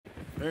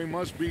They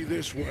must be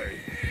this way.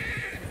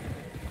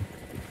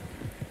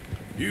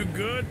 You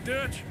good,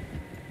 Dutch?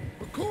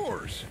 Of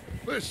course.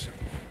 Listen,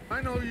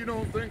 I know you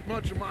don't think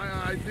much of my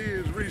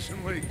ideas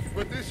recently,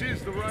 but this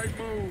is the right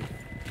move.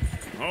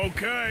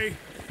 Okay.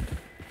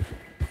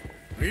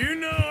 You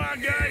know I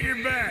got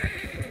your back.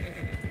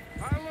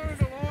 I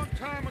learned a long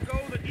time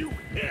ago that you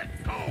hit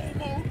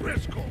Colm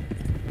O'Driscoll.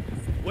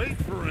 Wait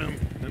for him,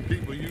 and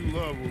people you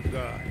love will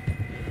die.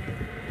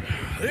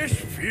 This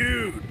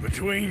feud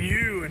between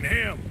you and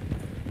him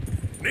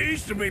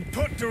needs to be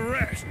put to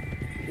rest,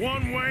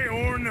 one way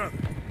or another.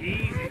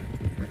 Easy.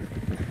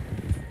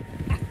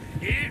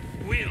 It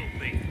will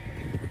be.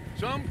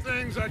 Some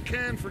things I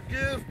can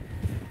forgive,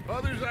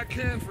 others I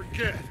can't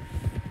forget.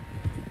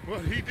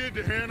 What he did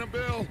to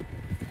Annabelle,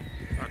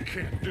 I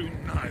can't do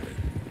neither.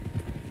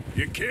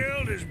 You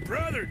killed his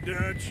brother,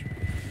 Dutch.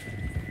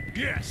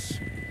 Yes,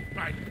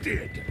 I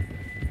did.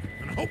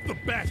 And I hope the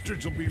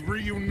bastards will be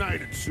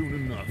reunited soon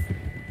enough.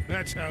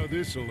 That's how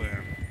this'll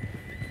end.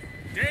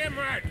 Damn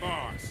right,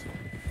 boss.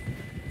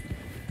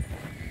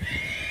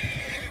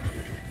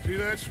 See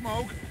that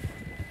smoke?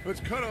 Let's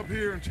cut up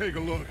here and take a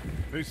look.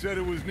 They said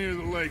it was near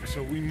the lake,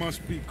 so we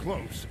must be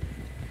close.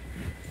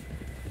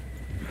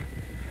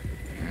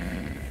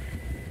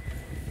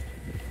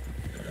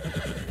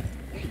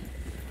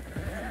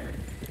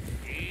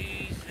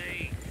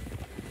 Easy.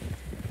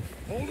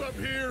 Hold up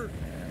here.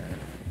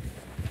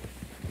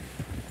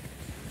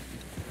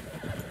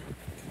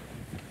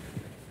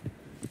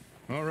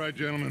 All right,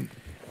 gentlemen.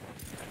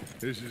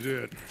 This is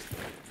it.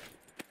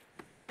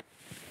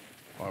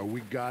 Are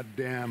we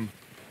goddamn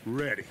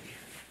ready?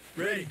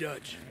 Ready,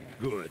 Dutch.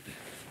 Good.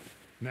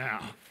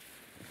 Now,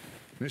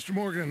 Mr.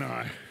 Morgan and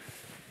I,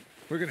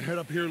 we're gonna head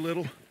up here a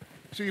little,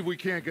 see if we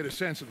can't get a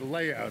sense of the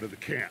layout of the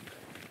camp.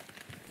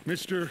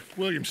 Mr.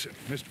 Williamson,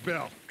 Mr.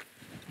 Bell,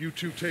 you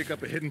two take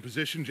up a hidden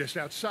position just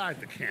outside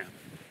the camp.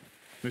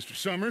 Mr.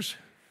 Summers,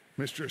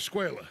 Mr.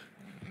 Escuela,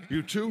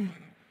 you two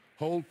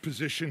hold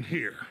position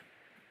here.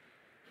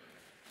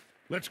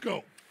 Let's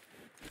go.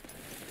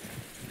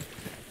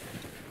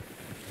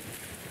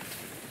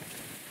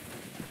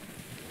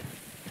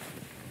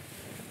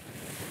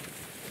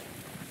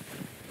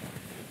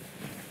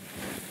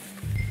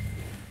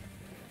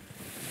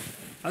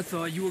 I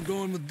thought you were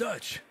going with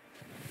Dutch.